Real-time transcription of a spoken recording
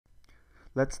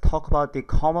Let's talk about the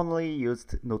commonly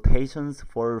used notations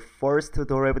for first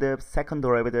derivative, second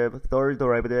derivative, third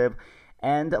derivative,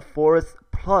 and fourth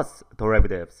plus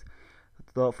derivatives.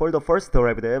 For the first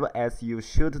derivative, as you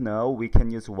should know, we can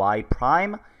use y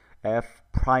prime, f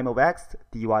prime of x,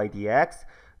 dy dx,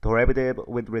 derivative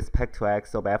with respect to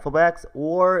x of f of x,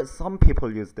 or some people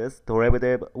use this,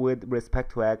 derivative with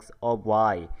respect to x of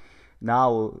y.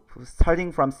 Now,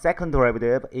 starting from second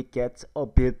derivative, it gets a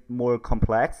bit more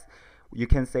complex. You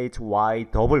can say it's y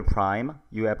double prime,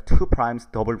 you have two primes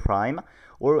double prime,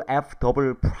 or f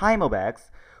double prime of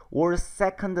x, or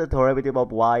second derivative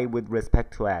of y with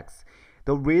respect to x.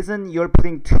 The reason you're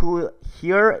putting 2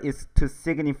 here is to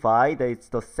signify that it's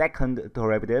the second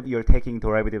derivative. You're taking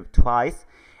derivative twice.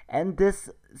 And this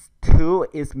 2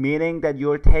 is meaning that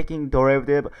you're taking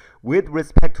derivative with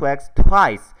respect to x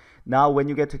twice. Now, when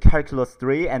you get to calculus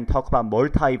 3 and talk about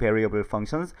multivariable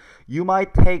functions, you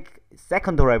might take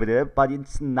second derivative, but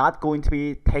it's not going to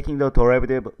be taking the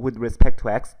derivative with respect to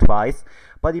x twice,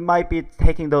 but it might be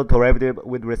taking the derivative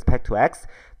with respect to x,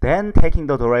 then taking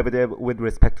the derivative with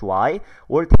respect to y,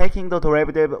 or taking the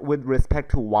derivative with respect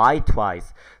to y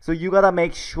twice. So you gotta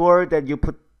make sure that you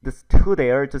put this 2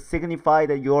 there to signify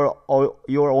that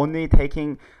you're only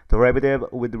taking derivative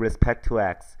with respect to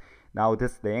x. Now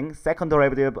this thing, second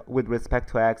derivative with respect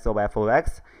to x of f of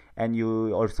x, and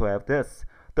you also have this.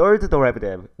 Third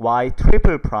derivative, y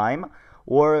triple prime,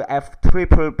 or f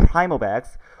triple prime of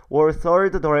x, or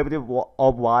third derivative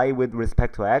of y with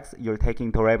respect to x, you're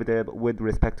taking derivative with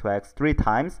respect to x 3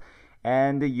 times,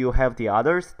 and you have the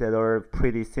others that are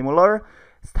pretty similar.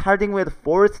 Starting with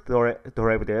fourth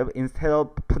derivative, instead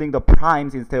of putting the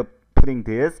primes, instead of putting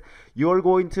this, you're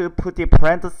going to put the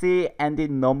parenthesis and the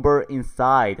number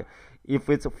inside. If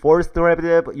it's fourth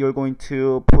derivative, you're going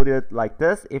to put it like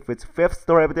this. If it's fifth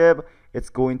derivative, it's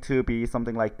going to be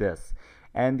something like this.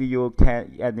 And you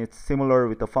can, and it's similar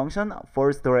with the function.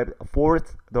 Fourth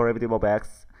derivative of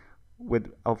x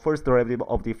with first derivative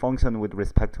of the function with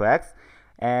respect to x.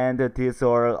 And these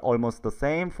are almost the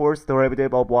same. Fourth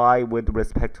derivative of y with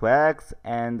respect to x,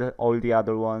 and all the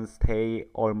other ones stay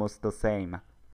almost the same.